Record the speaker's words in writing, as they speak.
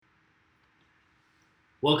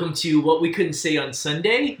Welcome to What We Couldn't Say on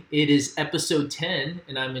Sunday. It is episode 10,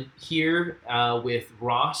 and I'm here with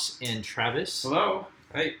Ross and Travis. Hello.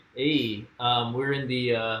 Hey. Hey, we're in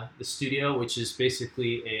the studio, which is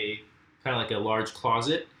basically a kind of like a large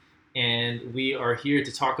closet, and we are here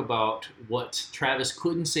to talk about what Travis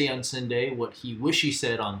couldn't say on Sunday, what he wish he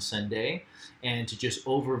said on Sunday, and to just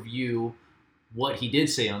overview what he did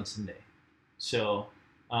say on Sunday. So,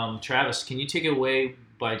 Travis, can you take it away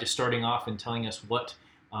by just starting off and telling us what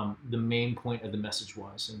the main point of the message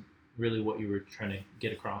was and really what you were trying to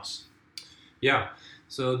get across? Yeah.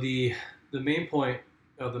 So the main point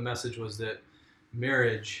of the message was that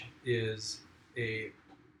marriage is a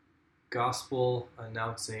gospel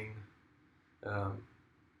announcing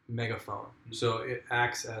megaphone. So it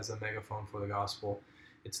acts as a megaphone for the gospel.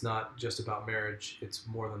 It's not just about marriage. It's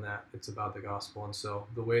more than that. It's about the gospel. And so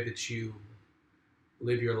the way that you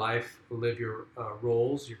live your life, live your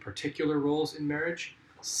roles, your particular roles in marriage,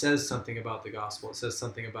 says something about the gospel. It says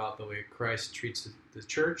something about the way Christ treats the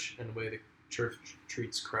church and the way the church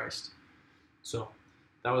treats Christ. So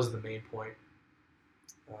that was the main point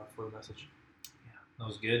for the message. Yeah, that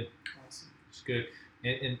was good. Awesome. It's good.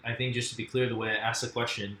 And I think just to be clear, the way I asked the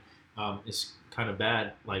question is kind of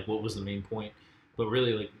bad. Like, what was the main point? But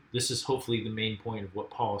really, like, this is hopefully the main point of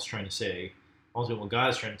what Paul is trying to say. Ultimately, what God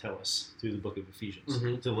is trying to tell us through the book of Ephesians,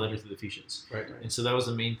 Mm-hmm. to the letter to the Ephesians. Right. And so that was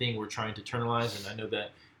the main thing we're trying to internalize. And I know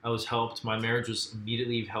that I was helped. My marriage was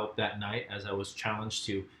immediately helped that night as I was challenged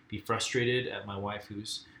to be frustrated at my wife,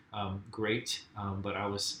 who's great, but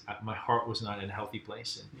my heart was not in a healthy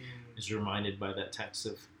place. And I was reminded by that text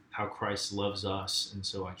of how Christ loves us. And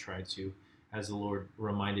so I tried to, as the Lord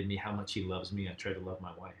reminded me how much he loves me, I tried to love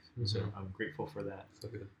my wife. And so I'm grateful for that. So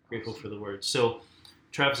good. Grateful for the word. So,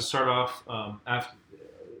 Travis, to start off,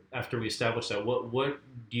 after we established that, what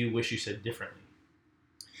do you wish you said differently?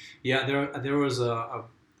 Yeah, there was a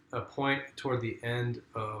point toward the end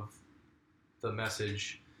of the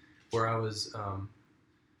message where I was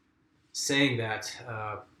saying that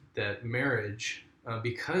that marriage,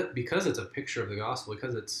 because it's a picture of the gospel,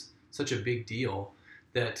 because it's such a big deal,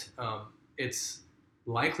 that it's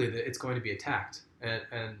likely that it's going to be attacked,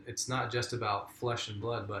 and it's not just about flesh and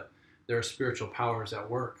blood, but there are spiritual powers at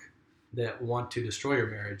work that want to destroy your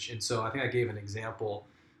marriage. And so I think I gave an example.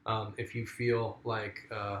 If you feel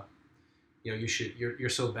like you're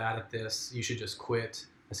so bad at this, you should just quit.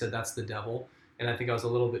 I said that's the devil, and I think I was a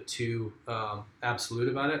little bit too absolute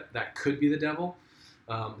about it. That could be the devil.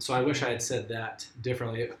 So I wish I had said that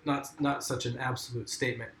differently. Not such an absolute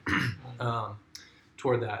statement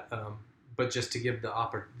toward that, but just to give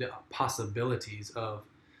the possibilities of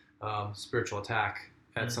spiritual attack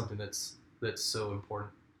at something that's so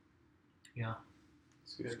important. Yeah,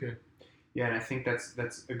 it's good. Yeah, and I think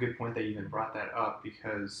that's a good point that you even brought that up,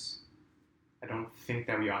 because I don't think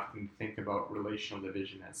that we often think about relational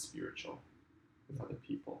division as spiritual with other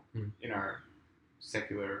people in our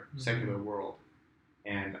secular world.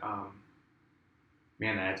 And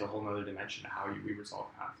man, that adds a whole other dimension to how we resolve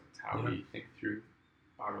conflict, how we think through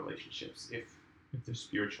our relationships if there's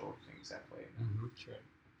spiritual things at play. Sure.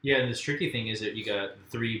 Yeah, and the tricky thing is that you got the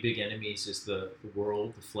three big enemies: is the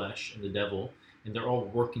world, the flesh, and the devil, and they're all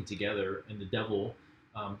working together. And the devil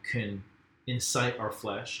can incite our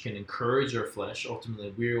flesh, can encourage our flesh.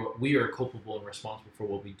 Ultimately, we are culpable and responsible for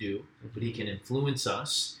what we do, but he can influence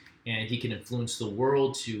us, and he can influence the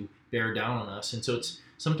world to bear down on us. And so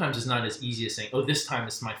sometimes it's not as easy as saying, oh, this time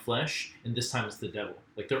it's my flesh, and this time it's the devil.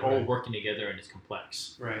 Like, they're all working together, and it's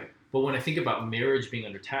complex. Right. But when I think about marriage being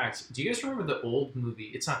under attack, do you guys remember the old movie?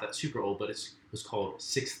 It's not that super old, but it was called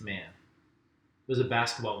Sixth Man. It was a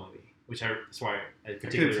basketball movie, that's why I particularly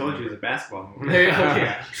could have told you it was a basketball movie.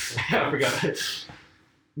 Yeah. I forgot.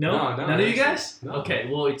 No, none of you guys? No. Okay,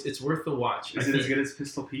 well, it's worth the watch. Is it as good as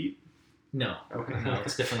Pistol Pete? No. Okay. No,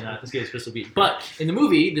 it's definitely not as good as Pistol Pete. But in the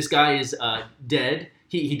movie, this guy is dead.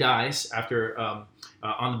 He dies after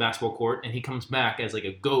on the basketball court, and he comes back as like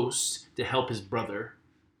a ghost to help his brother,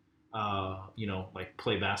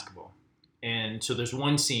 play basketball. And so there's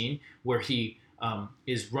one scene where he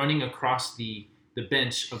is running across the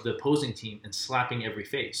bench of the opposing team and slapping every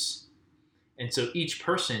face. And so each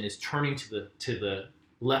person is turning to the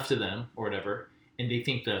left of them or whatever, and they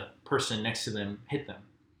think the person next to them hit them.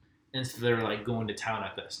 And so they're like going to town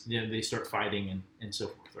at this. They start fighting and so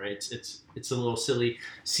forth, right? It's a little silly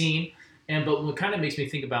scene. But what kind of makes me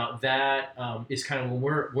think about that is kind of when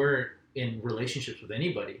we're in relationships with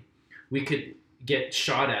anybody, we could get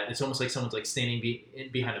shot at. It's almost like someone's like standing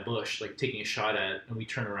behind a bush, like taking a shot at, and we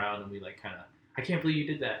turn around and we like kind of, I can't believe you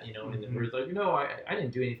did that, you know, and then Mhm. we're like, no, I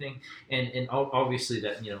didn't do anything. And obviously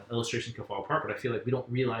that, you know, illustration can fall apart, but I feel like we don't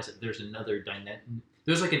realize that there's another dynamic,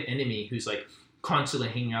 there's like an enemy who's like constantly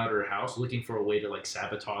hanging out at our house looking for a way to like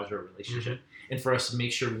sabotage our relationship. And for us to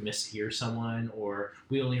make sure we mishear someone or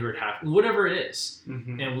we only heard half, whatever it is.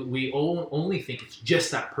 Mhm. And we only think it's just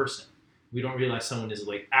that person. We don't realize someone is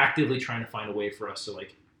like actively trying to find a way for us to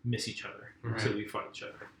like miss each other. Right. So we fight each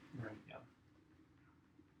other. Right. Yeah.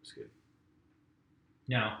 That's good.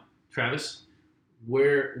 Now, Travis,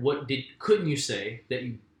 what couldn't you say that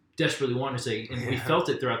you desperately wanted to say, and we felt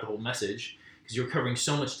it throughout the whole message because you're covering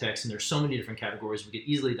so much text and there's so many different categories. We could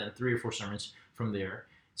easily done 3 or 4 sermons from there.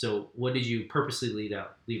 So what did you purposely leave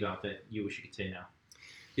out that you wish you could say now?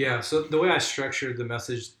 Yeah, so the way I structured the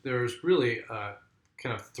message, there's really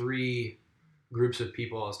kind of 3 groups of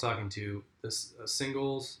people I was talking to: this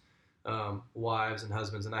singles, wives, and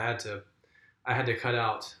husbands, and I had to cut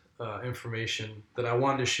out information that I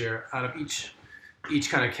wanted to share out of each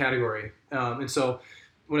kind of category. And so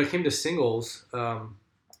when it came to singles,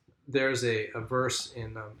 there's a verse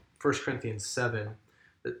in 1 Corinthians 7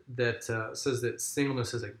 that says that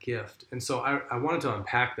singleness is a gift. And so I wanted to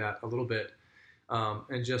unpack that a little bit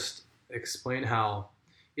and just explain how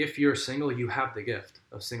if you're single, you have the gift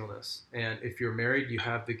of singleness. And if you're married, you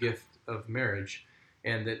have the gift of marriage.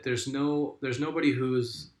 And that there's nobody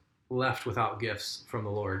who's left without gifts from the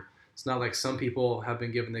Lord. It's not like some people have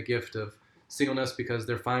been given the gift of singleness because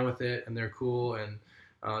they're fine with it and they're cool and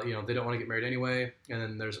they don't want to get married anyway. And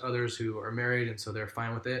then there's others who are married and so they're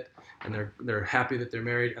fine with it and they're happy that they're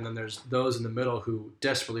married. And then there's those in the middle who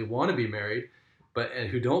desperately want to be married, and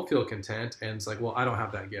who don't feel content. And it's like, well, I don't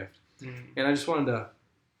have that gift. Mm. And I just wanted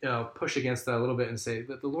to push against that a little bit and say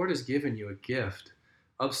that the Lord has given you a gift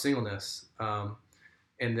of singleness,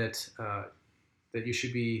 and that you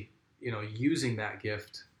should be using that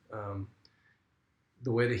gift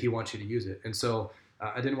the way that He wants you to use it. And so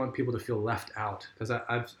I didn't want people to feel left out, because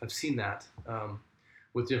I've seen that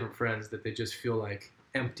with different friends, that they just feel like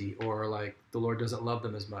empty or like the Lord doesn't love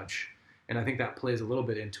them as much. And I think that plays a little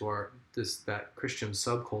bit into that Christian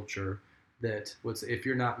subculture that if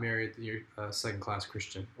you're not married, you're a second-class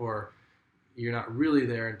Christian, or you're not really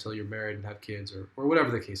there until you're married and have kids, or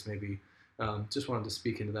whatever the case may be. Just wanted to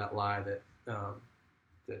speak into that lie that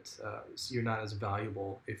you're not as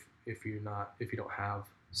valuable if you don't have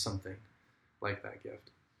something like that gift.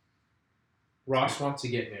 Ross wants to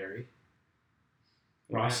get married.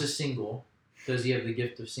 Ross is single. Does he have the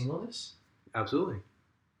gift of singleness? Absolutely.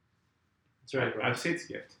 That's right, Ross. I'd say it's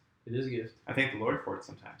a gift. It is a gift. I thank the Lord for it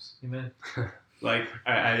sometimes. Amen. Like,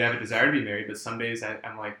 I have a desire to be married, but some days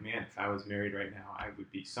I'm like, man, if I was married right now, I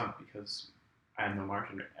would be sunk because I have no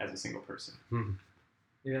margin as a single person. Mm-hmm.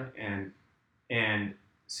 Yeah. And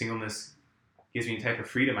singleness gives me a type of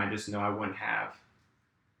freedom I just know I wouldn't have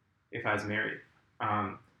if I was married.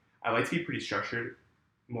 I like to be pretty structured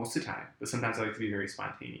most of the time, but sometimes I like to be very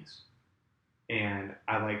spontaneous. And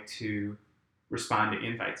I like to respond to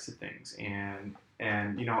invites to things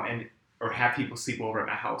or have people sleep over at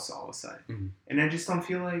my house all of a sudden. Mm-hmm. And I just don't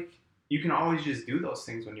feel like you can always just do those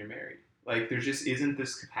things when you're married. Like, there just isn't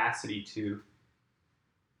this capacity to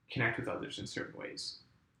connect with others in certain ways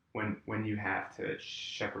when you have to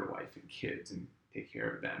shepherd a wife and kids and take care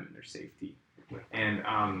of them and their safety.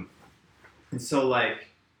 And so like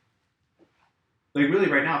really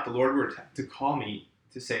right now, if the Lord were to call me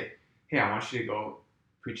to say, hey, I want you to go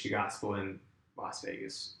preach the gospel in Las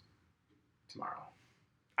Vegas tomorrow,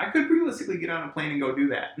 I could realistically get on a plane and go do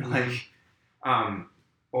that. Mm-hmm.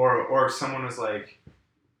 Or if someone was like,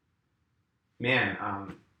 man,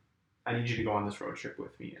 I need you to go on this road trip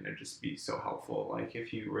with me, and it'd just be so helpful. Like,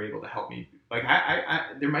 if you were able to help me, like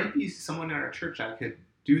there might be someone in our church I could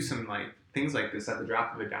do some like things like this at the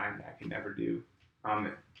drop of a dime that I could never do,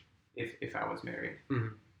 if I was married.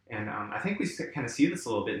 Mm-hmm. And I think we kind of see this a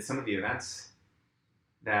little bit in some of the events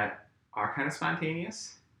that are kind of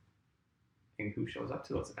spontaneous, and who shows up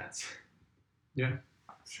to those events. Yeah,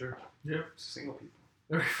 sure. Yeah, single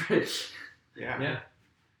people. Right. Yeah.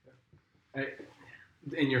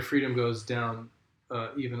 And your freedom goes down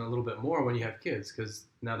even a little bit more when you have kids, because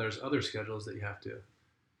now there's other schedules that you have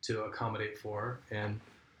to accommodate for, and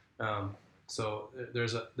so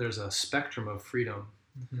there's a spectrum of freedom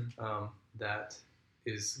mm-hmm. That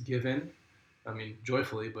is given, I mean,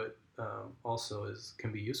 joyfully, but also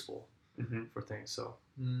can be useful mm-hmm. for things. So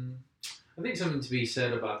I think something to be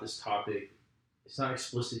said about this topic, it's not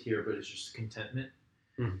explicit here, but it's just contentment.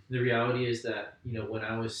 Mm-hmm. The reality is that, when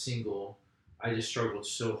I was single, I just struggled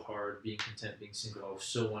so hard being content being single. I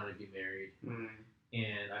so wanted to be married. Mm-hmm.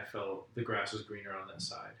 And I felt the grass was greener on that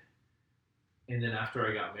side. And then after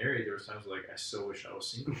I got married, there was times like I so wish I was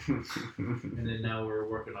single. And then now we're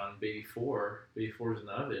working on baby four. Baby four is in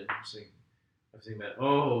the oven. I was thinking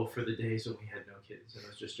about for the days when we had no kids and it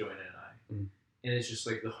was just Joanna and I. Mm. And it's just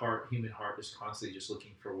like human heart is constantly just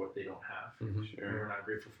looking for what they don't have. Mm-hmm. Sure. And we're not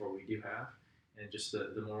grateful for what we do have. And just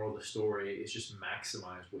the moral of the story is just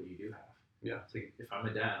maximize what you do have. Yeah. It's like if I'm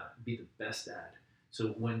a dad, be the best dad. So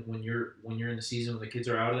when you're in the season when the kids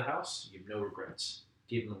are out of the house, you have no regrets.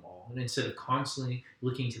 Give them all. And instead of constantly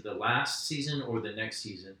looking to the last season or the next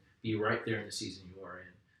season, be right there in the season you are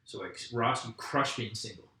in. So like Ross, you crush being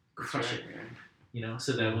single. Crush it, man. You know,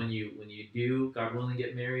 so that when you do, God willing,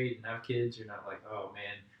 get married and have kids, you're not like, oh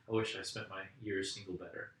man, I wish I spent my years single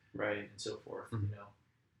better. Right. And so forth. Mm-hmm. You know.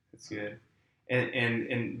 That's good.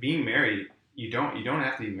 And being married, you don't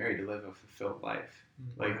have to be married to live a fulfilled life.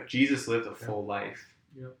 Mm-hmm. Like Jesus lived a full life.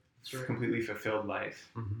 Yeah. That's right. Completely fulfilled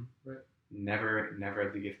life. Mm-hmm. Right. Never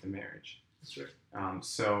had the gift of marriage. That's right.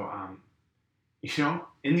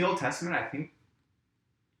 In the Old Testament, I think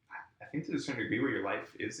to a certain degree where your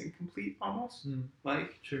life is incomplete almost.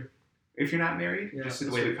 Like, sure. If you're not married, just the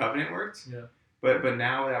way the covenant worked. Yeah. But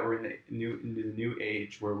now that we're in the new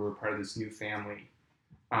age where we're part of this new family,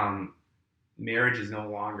 marriage is no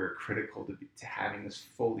longer critical to having this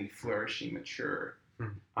fully flourishing, mature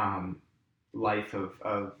life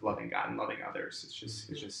of loving God and loving others. It's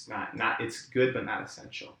just not it's good but not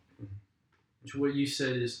essential. Which what you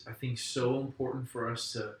said is, I think, so important for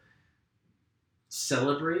us to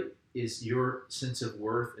celebrate is your sense of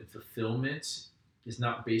worth and fulfillment is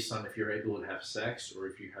not based on if you're able to have sex or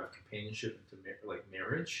if you have companionship into like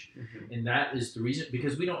marriage. Mm-hmm. And that is the reason,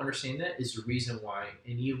 because we don't understand that, is the reason why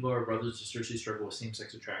any of our brothers and sisters who struggle with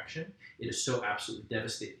same-sex attraction, it is so absolutely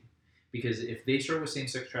devastating. Because if they struggle with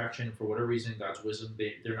same-sex attraction, for whatever reason, God's wisdom,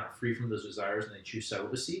 they're not free from those desires and they choose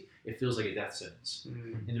celibacy, it feels like a death sentence.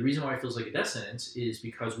 Mm-hmm. And the reason why it feels like a death sentence is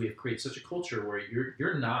because we have created such a culture where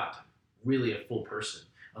you're not really a full person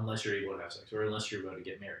unless you're able to have sex or unless you're about to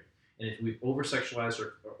get married. And if we've over-sexualized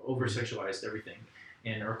or over-sexualized everything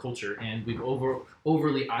in our culture, and we've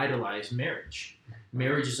overly idolized marriage.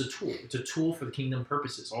 Marriage is a tool. It's a tool for the kingdom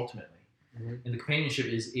purposes, ultimately. Mm-hmm. And the companionship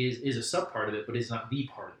is a sub-part of it, but it's not the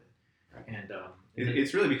part of it. Right. And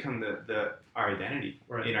it's really become our identity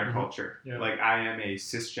in our culture. Yeah. Like I am a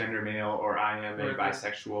cisgender male, or I am a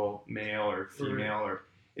bisexual male or female, or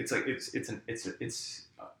it's like it's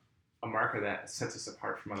a marker that sets us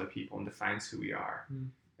apart from other people and defines who we are. Mm.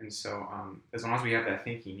 And so, as long as we have that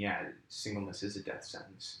thinking, singleness is a death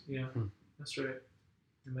sentence. Yeah, that's right.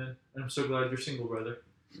 Amen. And I'm so glad you're single, brother.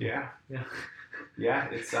 Yeah. Yeah. Yeah.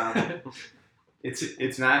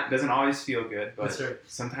 It's not doesn't always feel good, but right.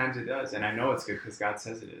 Sometimes it does, and I know it's good because God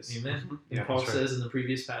says it is. Amen. And Paul says in the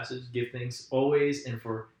previous passage, "Give thanks always and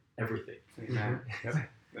for everything." Amen. Yep.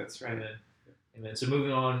 That's right. Amen. Amen. So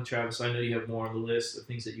moving on, Travis, I know you have more on the list of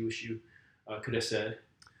things that you wish you could have said.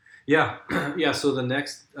 Yeah. So the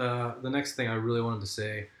next thing I really wanted to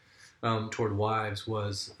say toward wives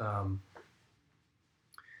was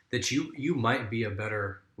that you might be a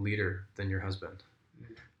better leader than your husband,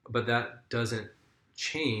 but that doesn't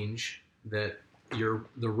change the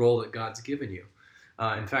role that God's given you.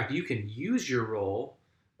 In fact, you can use your role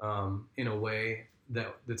in a way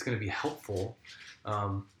that's going to be helpful,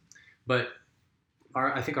 but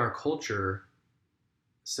I think our culture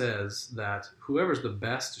says that whoever's the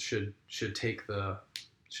best should take the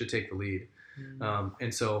lead,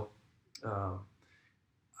 and so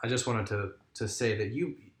I just wanted to say that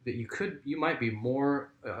you might be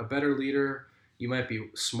a better leader, you might be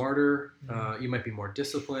smarter, you might be more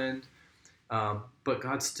disciplined, but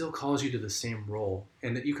God still calls you to the same role,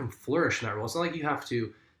 and that you can flourish in that role. It's not like you have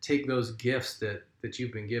to take those gifts that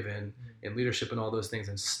you've been given in leadership and all those things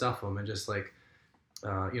and stuff them and just like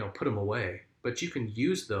put them away. But you can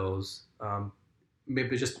use those,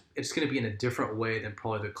 maybe it's going to be in a different way than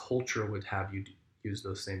probably the culture would have you use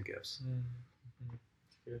those same gifts. Mm-hmm.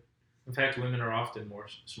 Good. In fact, women are often more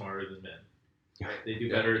smarter than men. Right? They do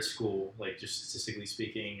better at school, like just statistically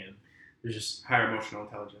speaking, and there's just higher emotional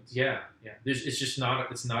intelligence. Yeah. It's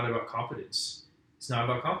not about competence. It's not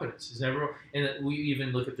about competence. It's never. And we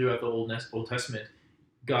even look at throughout the Old Testament,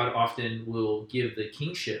 God often will give the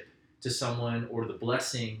kingship to someone or the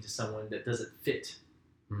blessing to someone that doesn't fit.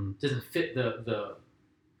 Doesn't fit but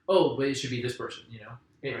it should be this person,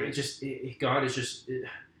 God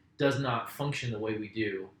does not function the way we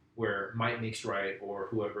do, where might makes right, or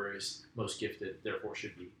whoever is most gifted therefore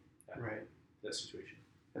should be that situation.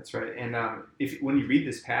 That's right. And when you read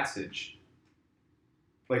this passage,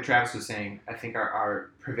 like Travis was saying, I think our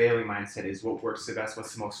prevailing mindset is what works the best,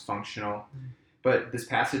 what's the most functional. But this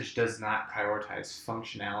passage does not prioritize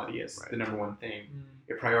functionality as the number one thing.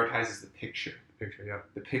 It prioritizes the picture.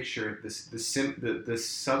 The picture, the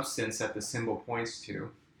substance that the symbol points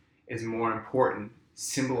to is more important.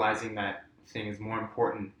 Symbolizing that thing is more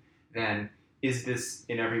important than, is this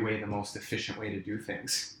in every way the most efficient way to do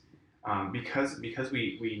things? Because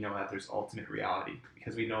we know that there's ultimate reality,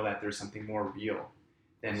 because we know that there's something more real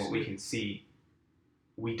than what we can see.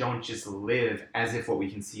 We don't just live as if what we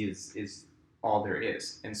can see is all there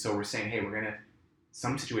is. And so we're saying, hey, we're going to,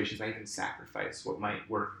 some situations might even sacrifice what might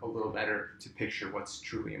work a little better to picture what's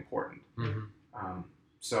truly important.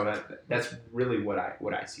 So that's really what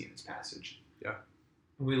I see in this passage. Yeah.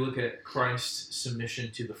 We look at Christ's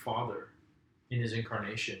submission to the Father in his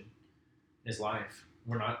incarnation, his life.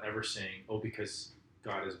 We're not ever saying, oh, because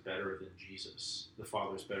God is better than Jesus, the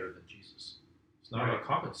Father is better than Jesus. It's not about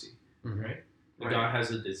competency, right? God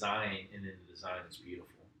has a design, and then the design is beautiful.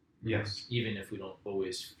 Yes. Even if we don't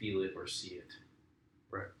always feel it or see it.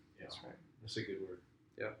 Right. Yeah. That's right. That's a good word.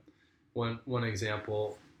 Yeah. One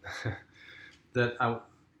example that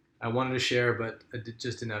I wanted to share, but I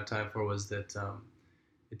just didn't have time for, was that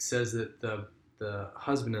it says that the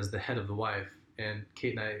husband is the head of the wife, and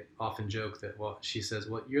Kate and I often joke that, well, she says,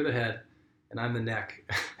 well, you're the head and I'm the neck,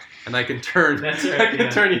 and I can turn. That's right. I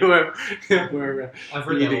can turn you wherever I've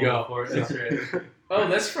heard you that need to go. Before. That's right. Oh,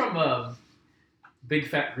 that's from Big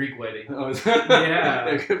Fat Greek Wedding. Oh,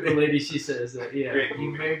 yeah, the lady, she says that. Yeah, Great you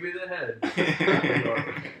movie. may be the head.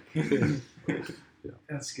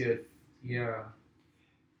 That's good. Yeah.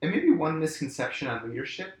 And maybe one misconception on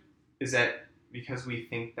leadership is that because we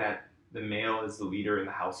think that the male is the leader in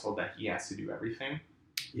the household, that he has to do everything.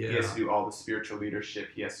 Yeah. He has to do all the spiritual leadership.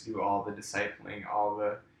 He has to do all the discipling, all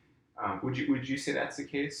the. Would you say that's the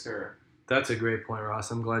case, or? That's a great point,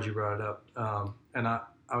 Ross. I'm glad you brought it up. And I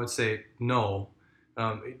would say no.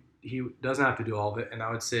 He doesn't have to do all of it. And I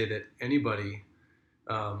would say that anybody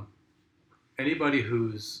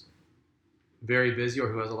who's very busy or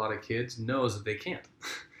who has a lot of kids knows that they can't.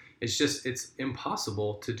 It's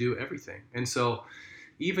impossible to do everything. And so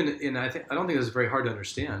I don't think this is very hard to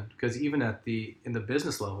understand, because even in the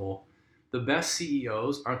business level, the best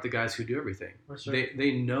CEOs aren't the guys who do everything. Right.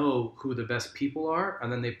 They know who the best people are,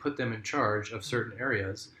 and then they put them in charge of certain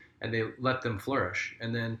areas, and they let them flourish.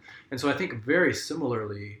 And so I think very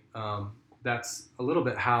similarly, that's a little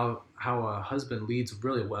bit how a husband leads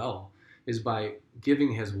really well, is by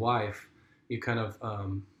giving his wife kind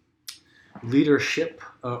of leadership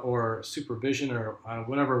or supervision, or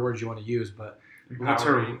whatever words you want to use, but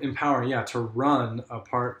empowering, to run a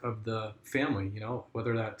part of the family,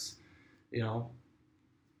 whether that's,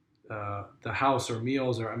 the house or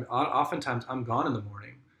meals, or oftentimes I'm gone in the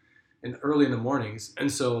morning and early in the mornings.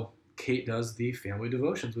 And so Kate does the family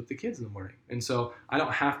devotions with the kids in the morning. And so I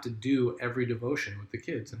don't have to do every devotion with the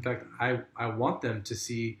kids. In fact, I want them to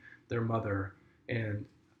see their mother and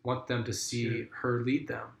want them to see her lead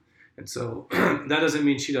them. And so that doesn't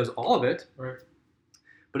mean she does all of it, right?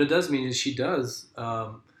 But it does mean that she does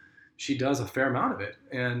a fair amount of it.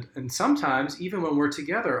 And sometimes even when we're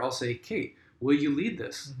together, I'll say, Kate, will you lead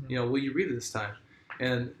this? Will you read it this time?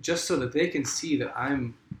 And just so that they can see that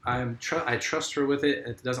I trust her with it.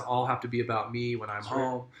 It doesn't all have to be about me when I'm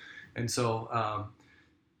home. And so,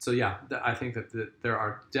 I think that there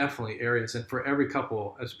are definitely areas, and for every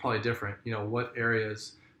couple, it's probably different. What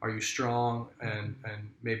areas are you strong, and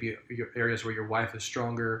maybe your areas where your wife is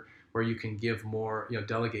stronger, where you can give more,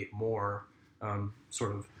 delegate more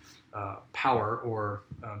power or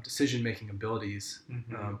decision-making abilities,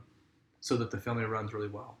 so that the family runs really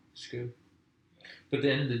well. It's good. But at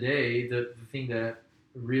the end of the day, the thing that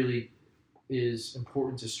really is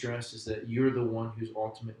important to stress is that you're the one who's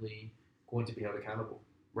ultimately going to be held accountable.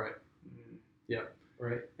 Right. Yeah.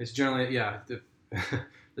 Right. It's generally, the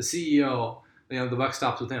CEO, the buck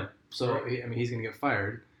stops with him. So he's going to get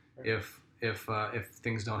fired if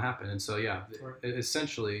things don't happen. And so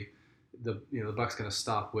essentially the buck's going to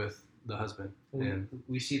stop with the husband. And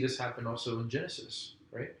we see this happen also in Genesis,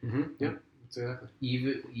 right? Mm-hmm. Yeah. Exactly.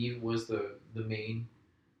 Eve was the main,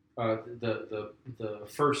 the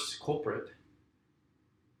first culprit,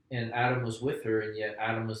 and Adam was with her, and yet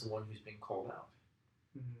Adam was the one who's been called out.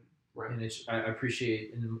 Right. And I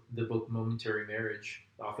appreciate in the book Momentary Marriage,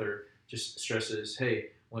 the author just stresses, hey,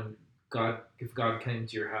 if God came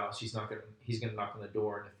to your house, he's gonna knock on the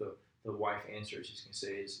door, and if the wife answers, he's gonna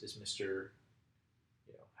say, is Mr.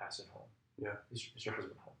 Hassett home? Yeah. Is Mr.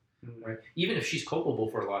 Husband home? Right. Even if she's culpable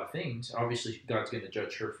for a lot of things, obviously God's going to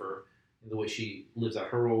judge her for the way she lives out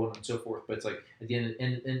her role and so forth. But it's like at the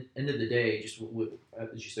end of the day, just with,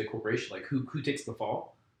 as you say, corporation, like who takes the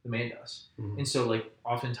fall? the man does. Mhm. And so like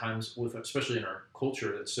oftentimes with, especially in our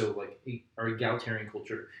culture, that's so like our egalitarian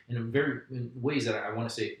culture in ways that I want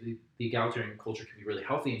to say the egalitarian culture can be really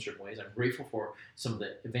healthy in certain ways. I'm grateful for some of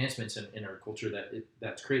the advancements in our culture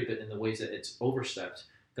that's great, but in the ways that it's overstepped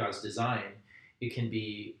God's design, it can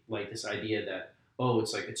be like this idea that, oh,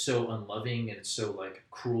 it's like it's so unloving and it's so like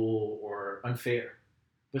cruel or unfair.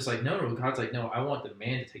 But it's like, no, God's like, no, I want the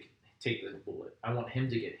man to take the bullet. I want him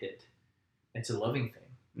to get hit. It's a loving thing,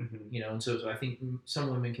 Mm-hmm. And so I think some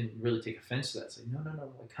women can really take offense to that. Say, no,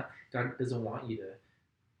 like God doesn't want you to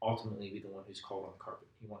ultimately be the one who's called on the carpet.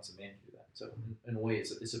 He wants a man to do that. So in a way,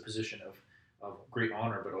 it's a position of great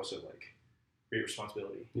honor, but also like great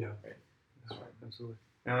responsibility. Yeah, right. That's right. Absolutely.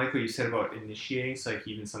 And I like what you said about initiating. So like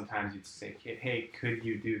even sometimes you'd say, hey, could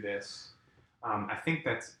you do this? I think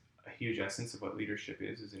that's a huge essence of what leadership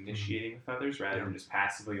is initiating with others rather than just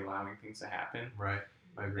passively allowing things to happen. Right.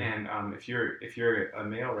 I agree. And if you're a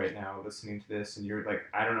male right now listening to this and you're like,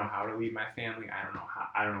 I don't know how to lead my family, I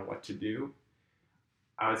don't know what to do,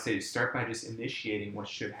 I would say start by just initiating what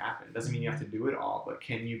should happen. Doesn't mean you have to do it all, but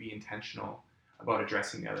can you be intentional about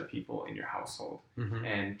addressing the other people in your household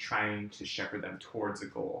and trying to shepherd them towards a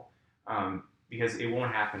goal? Because it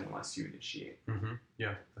won't happen unless you initiate.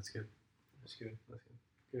 Yeah, that's good.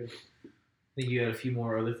 Good. I think you had a few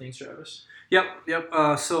more other things, Travis. Yep.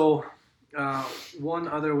 So one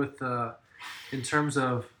other with in terms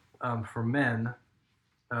of for men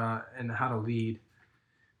and how to lead,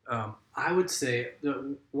 I would say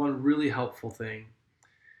the one really helpful thing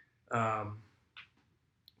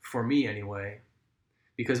for me anyway,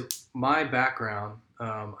 because my background,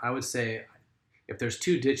 I would say if there's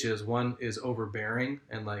two ditches, one is overbearing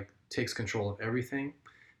and like takes control of everything,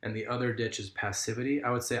 and the other ditch is passivity. I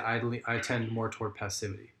would say I tend more toward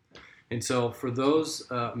passivity. And so for those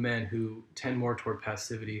men who tend more toward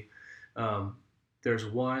passivity, there's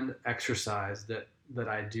one exercise that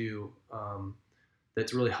I do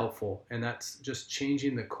that's really helpful, and that's just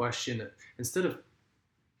changing the question. Instead of,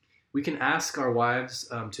 we can ask our wives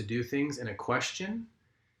to do things in a question,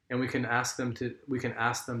 and we can ask them to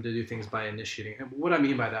do things by initiating. And what I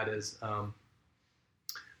mean by that is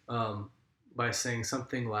by saying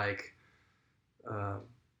something like,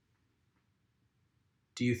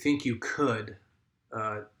 do you think you could,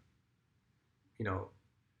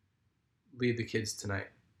 lead the kids tonight?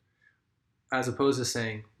 As opposed to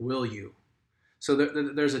saying, will you? So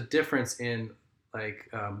there's a difference in like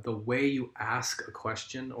the way you ask a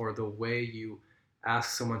question or the way you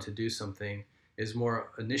ask someone to do something is more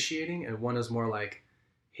initiating, and one is more like,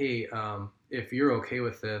 hey, if you're okay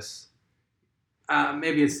with this,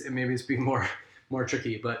 maybe it's being more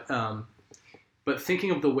tricky, but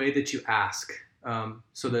thinking of the way that you ask,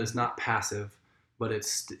 so that it's not passive, but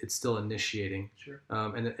it's still initiating. Sure.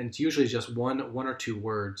 And it's usually just one or two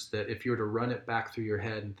words that if you were to run it back through your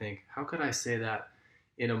head and think, how could I say that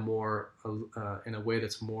in a way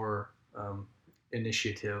that's more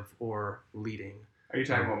initiative or leading? Are you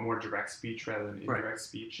talking about more direct speech rather than indirect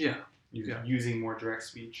speech? Yeah. Using more direct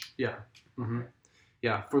speech. Yeah. Mm-hmm.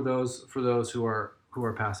 Yeah. For those who are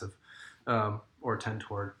passive, or tend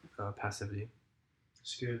toward passivity.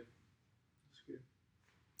 That's good.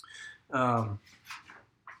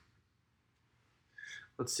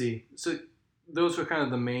 Let's see. So those were kind of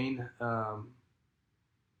the main,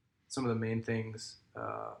 some of the main things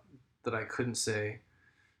that I couldn't say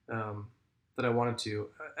that I wanted to,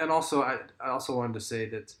 and also I also wanted to say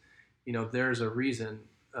that, there's a reason.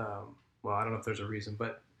 Well, I don't know if there's a reason,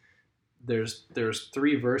 but there's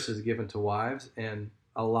 3 verses given to wives and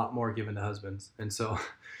a lot more given to husbands, and so.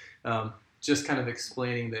 Just kind of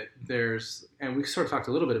explaining that and we sort of talked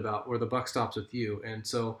a little bit about where the buck stops with you. And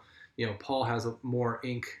so, Paul has more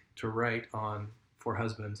ink to write on for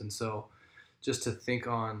husbands. And so just to think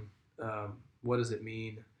on what does it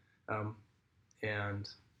mean and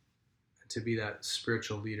to be that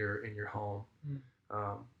spiritual leader in your home.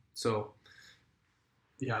 So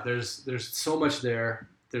yeah, there's so much there.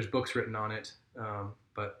 There's books written on it.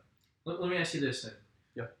 But let me ask you this then.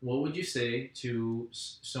 Yeah. What would you say to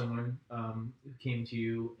someone who came to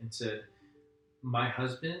you and said, my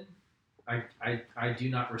husband, I do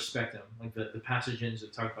not respect him? Like the passages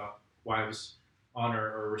that talk about wives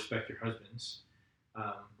honor or respect your husbands.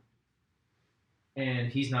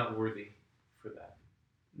 And he's not worthy for that.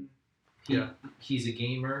 He's a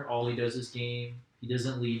gamer. All he does is game. He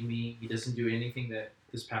doesn't lead me. He doesn't do anything that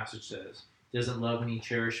this passage says. He doesn't love me,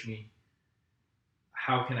 cherish me.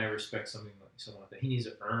 How can I respect someone like that? He needs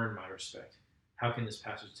to earn my respect. How can this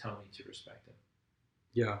passage tell me to respect him?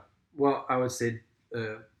 Yeah. Well, I would say,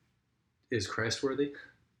 is Christ worthy?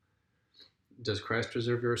 does Christ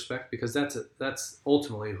deserve your respect? Because that's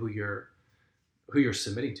ultimately who you're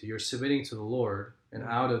submitting to. You're submitting to the Lord, and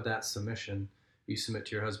out of that submission, you submit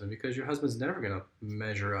to your husband, because your husband's never going to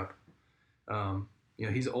measure up.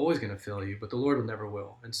 He's always going to fail you, but the Lord never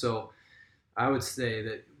will. And so I would say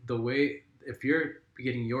that if you're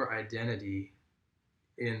getting your identity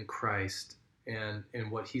in Christ and in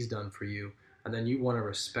what he's done for you, and then you want to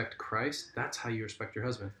respect Christ, that's how you respect your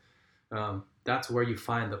husband. That's where you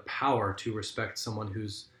find the power to respect someone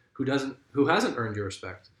who hasn't earned your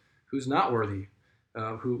respect, who's not worthy,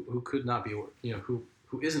 who could not be,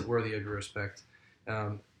 who isn't worthy of your respect.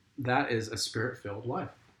 That is a spirit-filled life.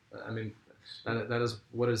 I mean, that is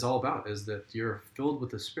what it's all about, is that you're filled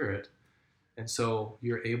with the Spirit, and so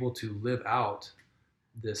you're able to live out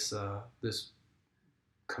this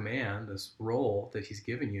command, this role that he's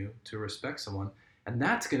given you to respect someone, and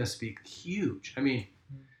that's going to speak huge. I mean,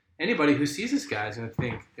 anybody who sees this guy is going to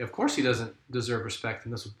think, of course he doesn't deserve respect,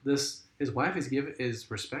 and this his wife is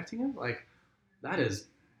respecting him. Like, that is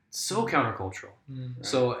so countercultural. Right.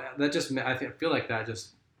 So I feel like that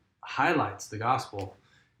just highlights the gospel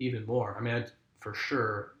even more. I mean, for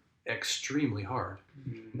sure, extremely hard,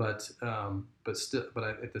 but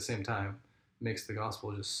at the same time, makes the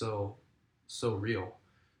gospel just so real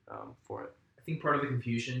for it. I think part of the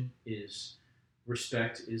confusion is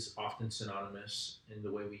respect is often synonymous in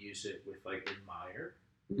the way we use it with like admire.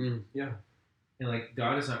 Yeah. And like,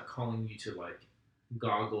 God is not calling you to like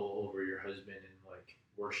goggle over your husband and like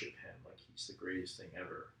worship him like he's the greatest thing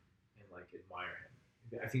ever and like admire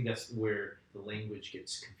him. I think that's where the language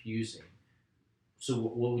gets confusing. So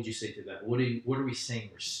what would you say to that? What are we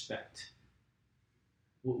saying respect?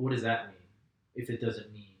 What does that mean if it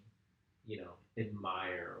doesn't mean,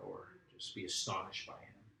 admire or just be astonished by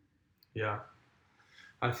him? Yeah.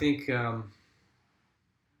 I think, the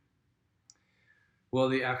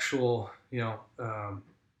actual,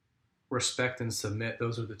 respect and submit,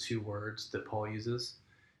 those are the two words that Paul uses.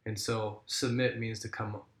 And so submit means to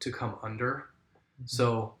come under. Mm-hmm.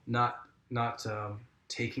 So not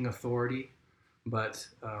taking authority, but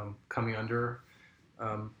coming under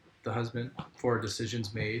the husband for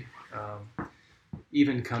decisions made,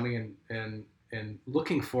 even coming and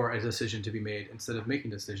looking for a decision to be made instead of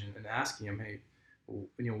making a decision, and asking him, hey, what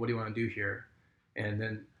do you want to do here? And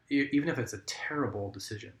then even if it's a terrible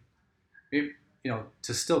decision,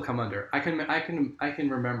 to still come under. I can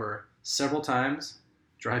remember several times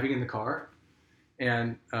driving in the car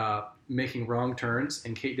and making wrong turns,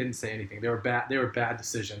 and Kate didn't say anything. They were bad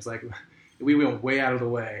decisions. Like, we went way out of the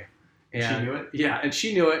way. And she knew it? Yeah, and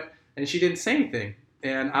she knew it, and she didn't say anything.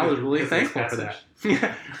 And I was really thankful for that.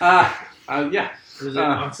 Yeah. Was it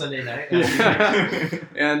on Sunday night? Yeah.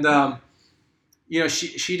 And,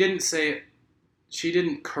 she didn't say, she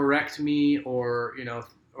didn't correct me or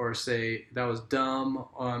say that was dumb.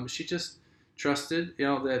 She just trusted,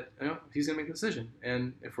 that he's gonna make the decision,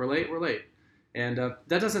 and if we're late, we're late. And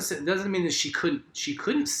that doesn't mean that she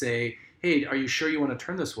couldn't say, hey, are you sure you want to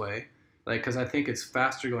turn this way? Like, because I think it's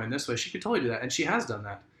faster going this way. She could totally do that, and she has done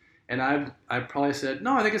that. And I probably said,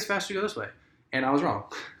 no, I think it's faster to go this way, and I was wrong.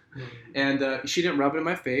 Mm-hmm. And she didn't rub it in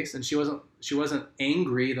my face, and she wasn't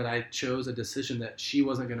angry that I chose a decision that she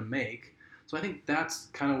wasn't going to make. So I think that's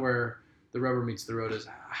kind of where the rubber meets the road, is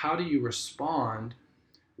how do you respond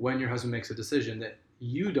when your husband makes a decision that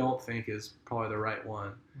you don't think is probably the right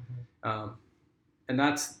one. Mm-hmm. And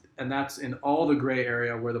that's in all the gray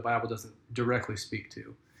area where the Bible doesn't directly speak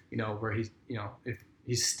to, where he's, if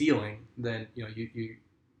he's stealing, then, you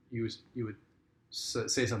would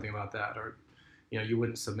say something about that, or, you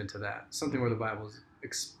wouldn't submit to that. Something where the Bible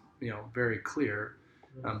is, very clear,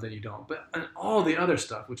 then you don't. But and all the other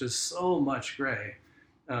stuff, which is so much gray,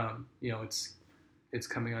 it's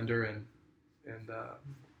coming under and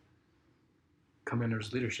coming under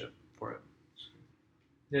his leadership for it.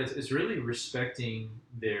 Yeah, it's really respecting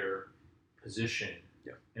their position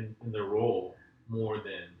and their role more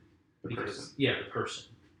than the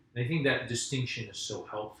person. And I think that distinction is so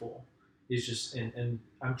helpful. It's just, and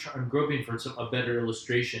I'm groping for a better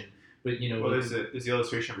illustration, but there's the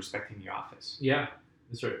illustration of respecting the office. Yeah,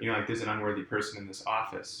 that's right. Like, there's an unworthy person in this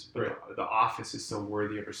office, but right. the office is still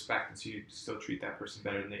worthy of respect, and so you still treat that person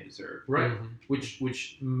better than they deserve. Right. Mm-hmm.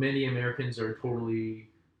 Which many Americans are totally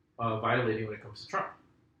violating when it comes to Trump.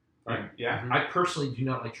 Right. Yeah. Mm-hmm. I personally do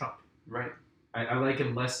not like Trump. Right. I like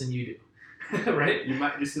him less than you do. Right. You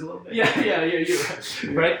might just a little bit. Yeah.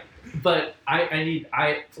 You're right. But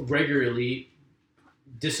I regularly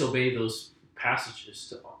disobey those passages.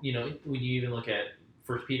 To, when you even look at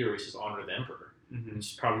 1 Peter, where he says honor the emperor, mm-hmm.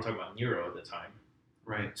 which is probably talking about Nero at the time.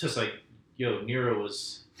 Right. It's just like, Nero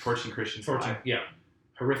was torching Christians. Yeah.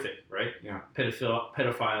 horrific, right? Yeah.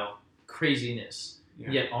 Pedophile craziness.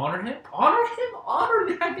 Yeah. Yet honor that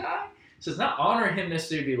guy. So it's not honor him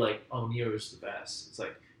necessarily be like, oh, Nero's the best. It's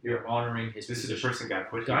like you're honoring his This position. is the person God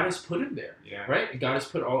put God here. has put him there, Yeah. right? God has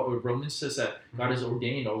put Romans says that God has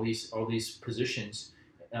ordained all these positions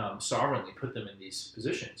sovereignly, put them in these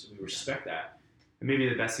positions. We respect that. And maybe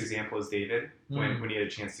the best example is David when he had a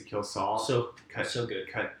chance to kill Saul. So good.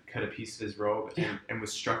 Cut a piece of his robe Yeah. and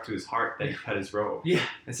was struck to his heart that he cut his robe. Yeah.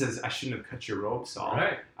 And says, I shouldn't have cut your robe, Saul.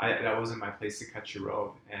 Right. That wasn't my place to cut your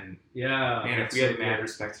robe. And Yeah. man, if that's we had so mad good.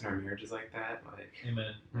 respect in our marriages like that, like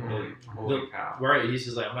Amen. holy cow. Right. He's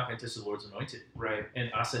just like, I'm not going to touch the Lord's anointed. Right.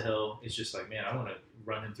 And Asahel is just like, man, I want to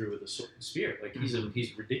run him through with the spear. Like he's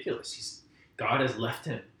ridiculous. God has left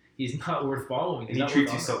him. He's not worth following. And he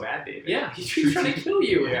treats you so bad, David. Yeah, he's trying to kill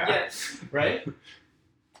you. Yeah. Right.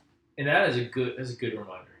 And that is a good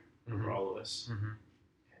reminder for all of us.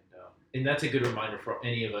 And that's a good reminder for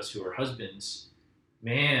any of us who are husbands.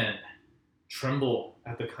 Man, tremble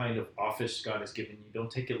at the kind of office God has given you.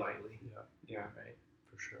 Don't take it lightly. Yeah. Right.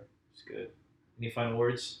 For sure. It's good. Any final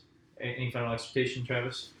words? Any final exhortation,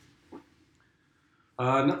 Travis?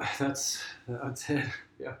 No, that's it.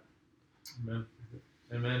 Yeah.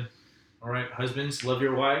 Amen. All right, husbands, love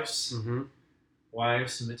your wives. Mm-hmm.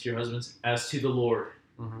 Wives, submit to your husbands as to the Lord.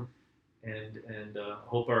 Mm-hmm. And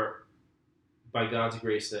hope by God's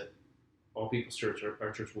grace that All People's Church,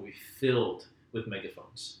 our church, will be filled with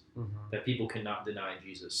megaphones. Mm-hmm. That people cannot deny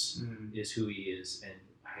Jesus is who he is and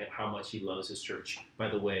how much he loves his church. By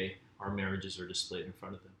the way, our marriages are displayed in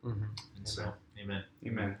front of them. Mm-hmm. And so, amen.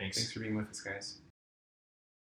 Amen. Thanks. Thanks for being with us, guys.